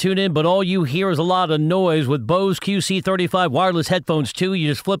talk on TuneIn, but all you hear is a lot of noise. With Bose QC35 wireless headphones, too, you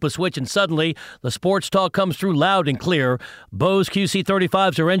just flip a switch and suddenly the sports talk comes through loud and clear. Bose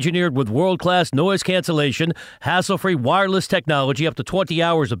QC35s are engineered with world-class noise cancellation, hassle-free wireless technology, up to 20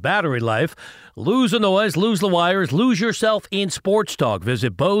 hours of battery life. Lose the noise, lose the wires, lose yourself in sports talk.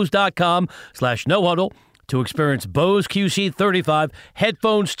 Visit Bose.com/no-huddle to experience Bose QC35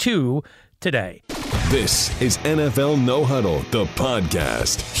 headphones 2 today. This is NFL No Huddle, the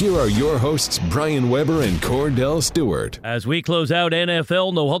podcast. Here are your hosts, Brian Weber and Cordell Stewart. As we close out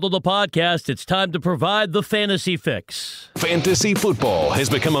NFL No Huddle, the podcast, it's time to provide the fantasy fix. Fantasy football has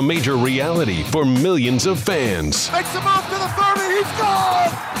become a major reality for millions of fans. Makes a move to the 30. He's gone.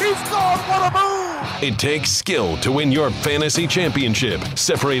 He's gone. What a move. It takes skill to win your fantasy championship,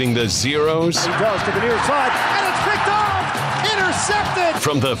 separating the zeros. He does to the near side, and it's picked off. Intercepted.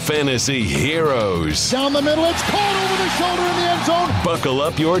 From the fantasy heroes. Down the middle, it's caught over the shoulder in the end zone. Buckle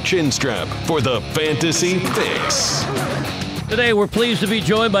up your chin strap for the Fantasy Fix. Today, we're pleased to be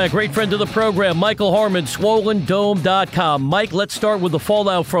joined by a great friend of the program, Michael Harmon, SwollenDome.com. Mike, let's start with the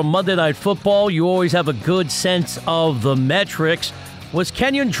fallout from Monday Night Football. You always have a good sense of the metrics. Was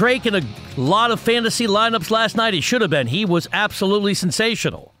Kenyon Drake in a lot of fantasy lineups last night? He should have been. He was absolutely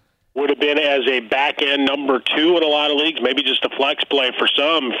sensational. Would have been as a back-end number 2 in a lot of leagues, maybe just a flex play for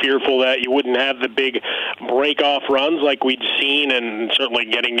some, fearful that you wouldn't have the big break-off runs like we'd seen, and certainly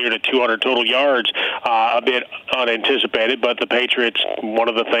getting near to 200 total yards, a bit unanticipated. But the Patriots, one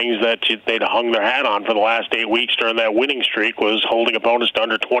of the things that they'd hung their hat on for the last 8 weeks during that winning streak was holding opponents to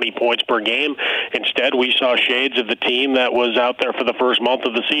under 20 points per game. Instead, we saw shades of the team that was out there for the first month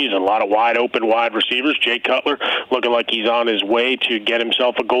of the season. A lot of wide-open wide receivers. Jay Cutler looking like he's on his way to get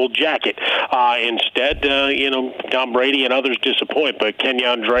himself a gold jacket. Instead, Tom Brady and others disappoint, but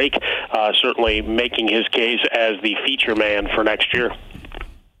Kenyon Drake certainly making his case as the feature man for next year.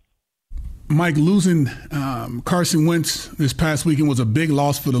 Mike, losing Carson Wentz this past weekend was a big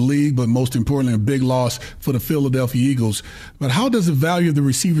loss for the league, but most importantly, a big loss for the Philadelphia Eagles. But how does the value of the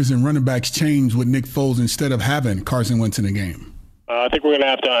receivers and running backs change with Nick Foles instead of having Carson Wentz in the game? I think we're going to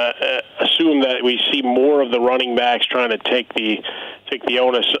have to assume that we see more of the running backs trying to take the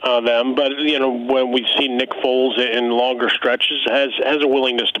onus on them. But, when we've seen Nick Foles in longer stretches, has a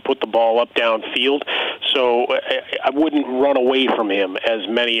willingness to put the ball up downfield. So I wouldn't run away from him, as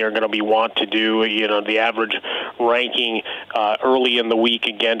many are going to be want to do. The average ranking early in the week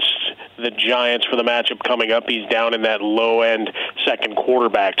against the Giants for the matchup coming up, he's down in that low-end second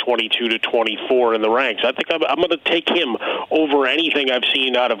quarterback, 22 to 24 in the ranks. I think I'm going to take him over anything I've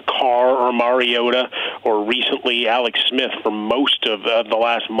seen out of Carr or Mariota or recently Alex Smith for most of the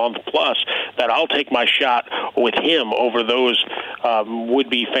last month plus, that I'll take my shot with him over those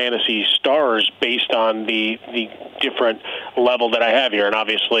would-be fantasy stars based on the different level that I have here. And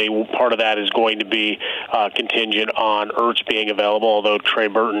obviously part of that is going to be contingent on Ertz being available, although Trey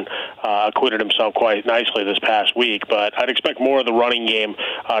Burton acquitted himself quite nicely this past week. But I'd expect more of the running game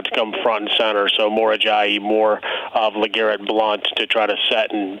to come front and center, so more Ajayi, more of LeGarrette Blount to try to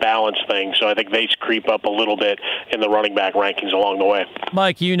set and balance things. So I think they creep up a little bit in the running back rankings along the way.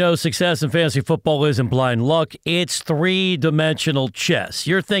 Mike, success in fantasy football isn't blind luck. It's three-dimensional chess.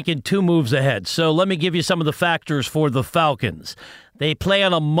 You're thinking 2 moves ahead. So let me give you some of the factors for the Falcons. They play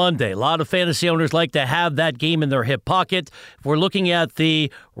on a Monday. A lot of fantasy owners like to have that game in their hip pocket. If we're looking at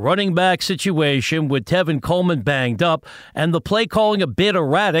the running back situation with Tevin Coleman banged up and the play calling a bit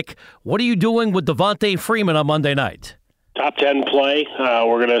erratic, what are you doing with Devontae Freeman on Monday night? top 10 play.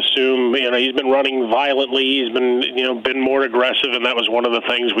 We're going to assume, he's been running violently. He's been more aggressive, and that was one of the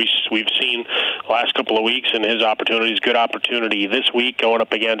things we've seen the last couple of weeks in his opportunities. Good opportunity this week going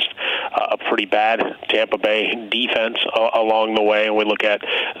up against a pretty bad Tampa Bay defense along the way. And we look at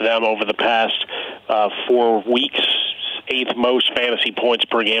them over the past 4 weeks, 8th most fantasy points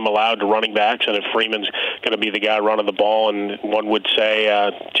per game allowed to running backs, and if Freeman's going to be the guy running the ball, and one would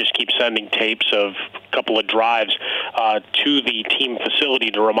say just keep sending tapes of a couple of drives to the team facility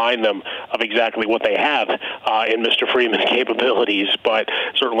to remind them of exactly what they have in Mr. Freeman's capabilities, but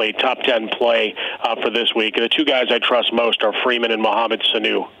certainly top 10 play for this week. And the two guys I trust most are Freeman and Mohamed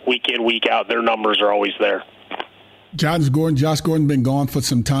Sanu. Week in, week out, their numbers are always there. Josh Gordon been gone for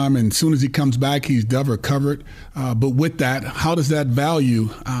some time, and as soon as he comes back, he's recovered. But with that, how does that value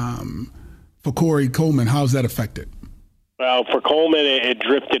for Corey Coleman, how is that affected? Well, for Coleman, it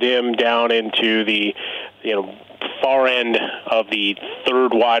drifted him down into the far end of the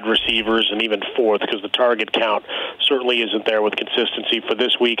third wide receivers and even fourth, because the target count certainly isn't there with consistency for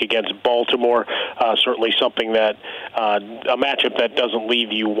this week against Baltimore. Certainly something that a matchup that doesn't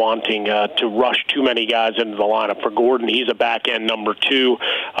leave you wanting to rush too many guys into the lineup. For Gordon, he's a back end number 2,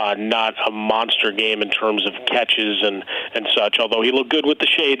 not a monster game in terms of catches and such, although he looked good with the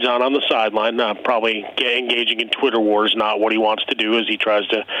shades on the sideline, probably engaging in Twitter wars, not what he wants to do as he tries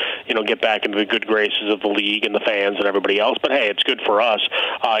to get back into the good graces of the league and the fans and everybody else. But hey, it's good for us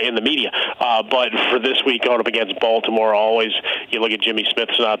in the media. But for this week going up against Baltimore, always you look at Jimmy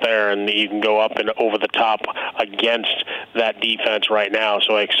Smith's not there, and you can go up and over the top against that defense right now.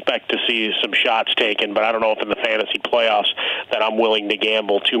 So I expect to see some shots taken, but I don't know if in the fantasy playoffs that I'm willing to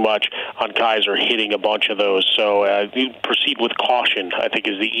gamble too much on Kaiser hitting a bunch of those. So proceed with caution, I think,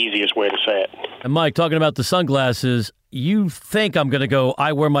 is the easiest way to say it. And Mike, talking about the sunglasses, you think I'm going to go,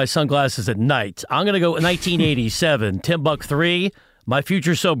 I wear my sunglasses at night. I'm going to go 1987, Timbuk 3. My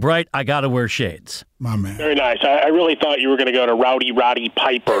future's so bright, I got to wear shades. My man. Very nice. I really thought you were going to go to Rowdy Roddy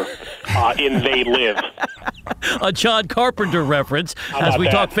Piper in They Live. A John Carpenter reference as we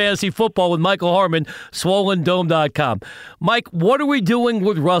talk fantasy football with Michael Harmon, SwollenDome.com. Mike, what are we doing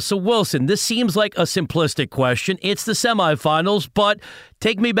with Russell Wilson? This seems like a simplistic question. It's the semifinals, but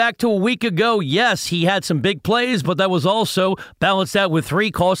take me back to a week ago. Yes, he had some big plays, but that was also balanced out with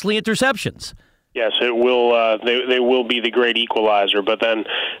 3 costly interceptions. Yes, it will. They will be the great equalizer. But then,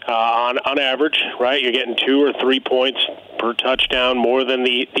 on average, right, you're getting 2 or 3 points per touchdown, more than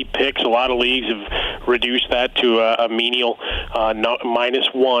the picks. A lot of leagues have reduced that to a menial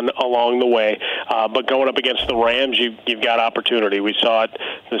 -1 along the way. But going up against the Rams, you've got opportunity. We saw it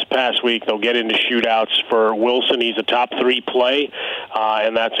this past week. They'll get into shootouts for Wilson. He's a top 3 play,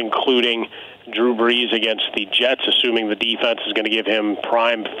 and that's including Drew Brees against the Jets, assuming the defense is going to give him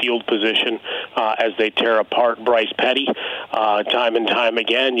prime field position as they tear apart Bryce Petty. Time and time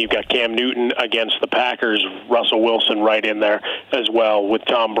again, you've got Cam Newton against the Packers, Russell Wilson right in there as well with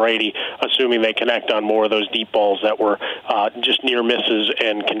Tom Brady, assuming they connect on more of those deep balls that were just near misses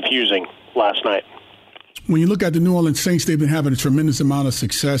and confusing last night. When you look at the New Orleans Saints, they've been having a tremendous amount of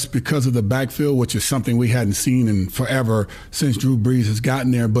success because of the backfield, which is something we hadn't seen in forever since Drew Brees has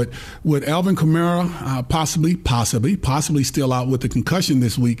gotten there. But with Alvin Kamara possibly still out with the concussion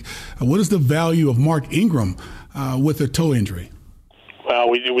this week, what is the value of Mark Ingram with a toe injury? Well,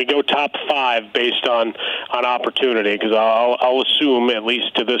 we go top 5 based on opportunity, because I'll assume, at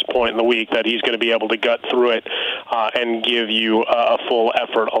least to this point in the week, that he's going to be able to gut through it and give you a full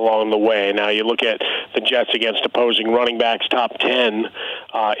effort along the way. Now, you look at the Jets against opposing running backs, top 10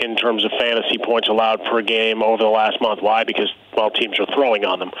 in terms of fantasy points allowed per game over the last month. Why? Because, teams are throwing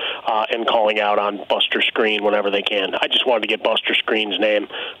on them and calling out on Buster Skrine whenever they can. I just wanted to get Buster Skrine's name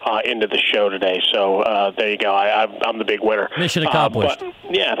into the show today, so there you go. I'm the big winner. Mission accomplished.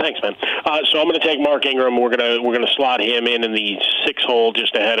 Yeah, thanks, man. So I'm going to take Mark Ingram. We're going to slot him in the 6 hole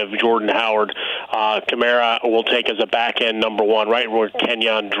just ahead of Jordan Howard. Kamara will take as a back end number 1, right where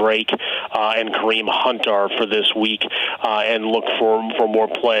Kenyon Drake and Kareem Hunt are for this week, and look for more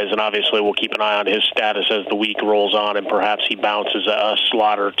plays. And obviously, we'll keep an eye on his status as the week rolls on, and perhaps he bounces a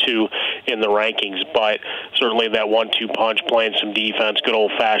slot or 2 in the rankings. But certainly that 1-2 punch, playing some defense, good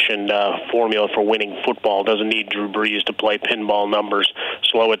old-fashioned formula for winning football. Doesn't need Drew Brees to play pinball numbers.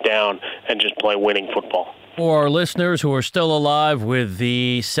 Slow it down and just play winning football. For our listeners who are still alive, with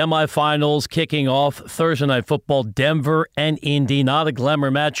the semifinals kicking off Thursday Night Football, Denver and Indy, not a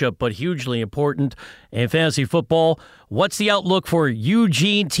glamour matchup, but hugely important in fantasy football. What's the outlook for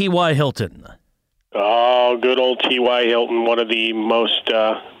Eugene T.Y. Hilton? Oh, good old T.Y. Hilton, one of the most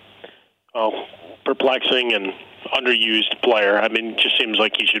perplexing and underused player. I mean, it just seems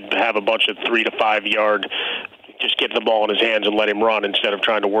like he should have a bunch of 3 to 5 yard just get the ball in his hands and let him run instead of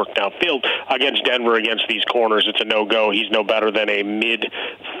trying to work downfield. Against Denver, against these corners, it's a no-go. He's no better than a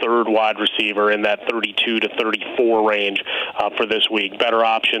mid-third wide receiver in that 32 to 34 range for this week. Better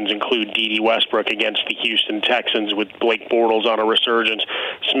options include D.D. Westbrook against the Houston Texans with Blake Bortles on a resurgence.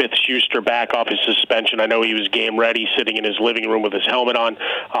 Smith-Schuster back off his suspension. I know he was game ready, sitting in his living room with his helmet on.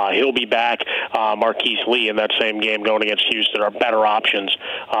 He'll be back. Marquise Lee in that same game going against Houston are better options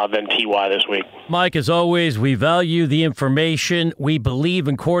than T.Y. this week. Mike, as always, we value the information. We believe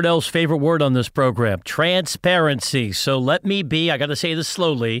in Cordell's favorite word on this program, transparency. So let me be, I got to say this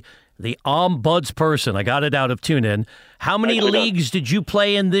slowly, the ombuds person. I got it out of TuneIn. How many leagues did you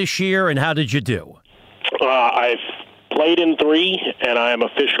play in this year, and how did you do? I've played in 3, and I am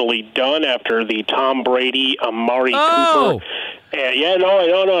officially done after the Tom Brady, Amari Cooper.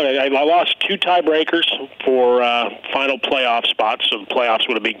 I lost 2 tiebreakers for final playoff spots. So playoffs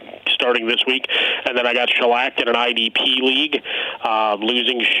would have been starting this week. And then I got shellacked in an IDP league,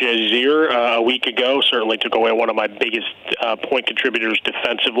 losing Shazier a week ago. Certainly took away one of my biggest point contributors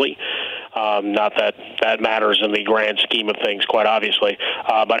defensively. Not that that matters in the grand scheme of things, quite obviously.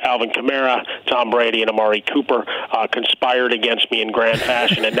 But Alvin Kamara, Tom Brady, and Amari Cooper conspired against me in grand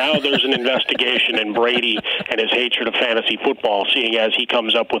fashion. And now there's an investigation in Brady and his hatred of fantasy football, seeing as he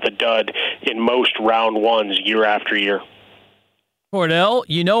comes up with a dud in most round ones year after year. Cordell,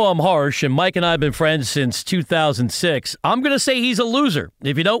 you know I'm harsh, and Mike and I have been friends since 2006. I'm going to say he's a loser.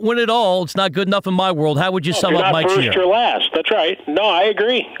 If you don't win it all, it's not good enough in my world. How would you sum up Mike's year? First or last. That's right. No, I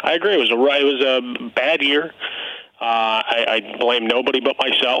agree. It was a bad year. I blame nobody but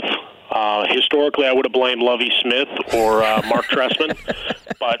myself. Historically, I would have blamed Lovie Smith or Mark Trestman.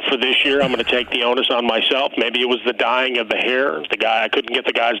 But for this year, I'm going to take the onus on myself. Maybe it was the dyeing of the hair. I couldn't get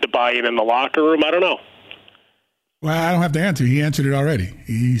the guys to buy in the locker room. I don't know. Well, I don't have to answer. He answered it already.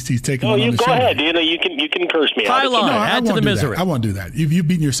 He's taking it on his go shoulder. ahead. You can curse me. Add to the misery. I won't do that. You've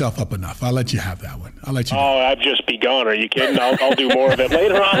beaten yourself up enough. I'll let you have that one. I'll let you. Oh, I've just begun. Are you kidding? I'll do more of it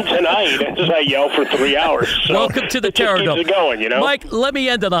later on tonight. I yell for 3 hours. So welcome to the Terror Dome. Going, Mike, let me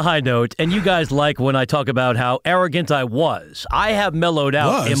end on a high note. And you guys like when I talk about how arrogant I was. I have mellowed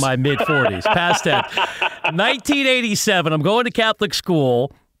out in my mid-40s. Past that. 1987. I'm going to Catholic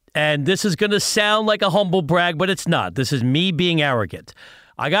school. And this is going to sound like a humble brag, but it's not. This is me being arrogant.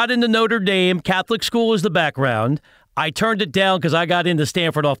 I got into Notre Dame. Catholic school is the background. I turned it down because I got into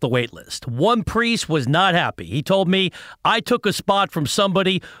Stanford off the wait list. One priest was not happy. He told me I took a spot from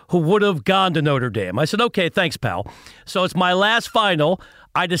somebody who would have gone to Notre Dame. I said, okay, thanks, pal. So it's my last final.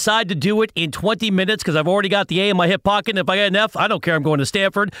 I decide to do it in 20 minutes because I've already got the A in my hip pocket. And if I get an F, I don't care. I'm going to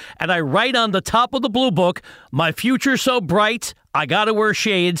Stanford. And I write on the top of the blue book, my future's so bright, I got to wear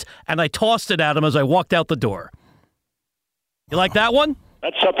shades. And I tossed it at him as I walked out the door. You like that one?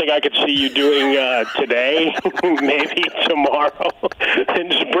 That's something I could see you doing today, maybe tomorrow.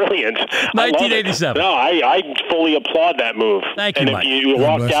 It's brilliant. 1987. No, I fully applaud that move. Thank you, and Mike. If you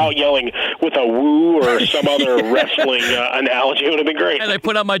walked out yelling with a woo or some other wrestling analogy, it would have been great. And I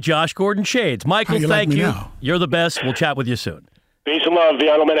put on my Josh Gordon shades. Michael, thank you. You're the best. We'll chat with you soon. Peace and love,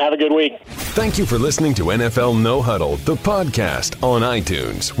 gentlemen. Have a good week. Thank you for listening to NFL No Huddle, the podcast on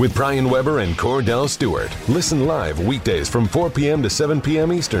iTunes with Brian Weber and Cordell Stewart. Listen live weekdays from 4 p.m. to 7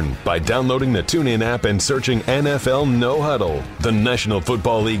 p.m. Eastern by downloading the TuneIn app and searching NFL No Huddle. The National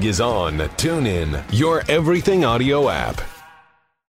Football League is on TuneIn, your everything audio app.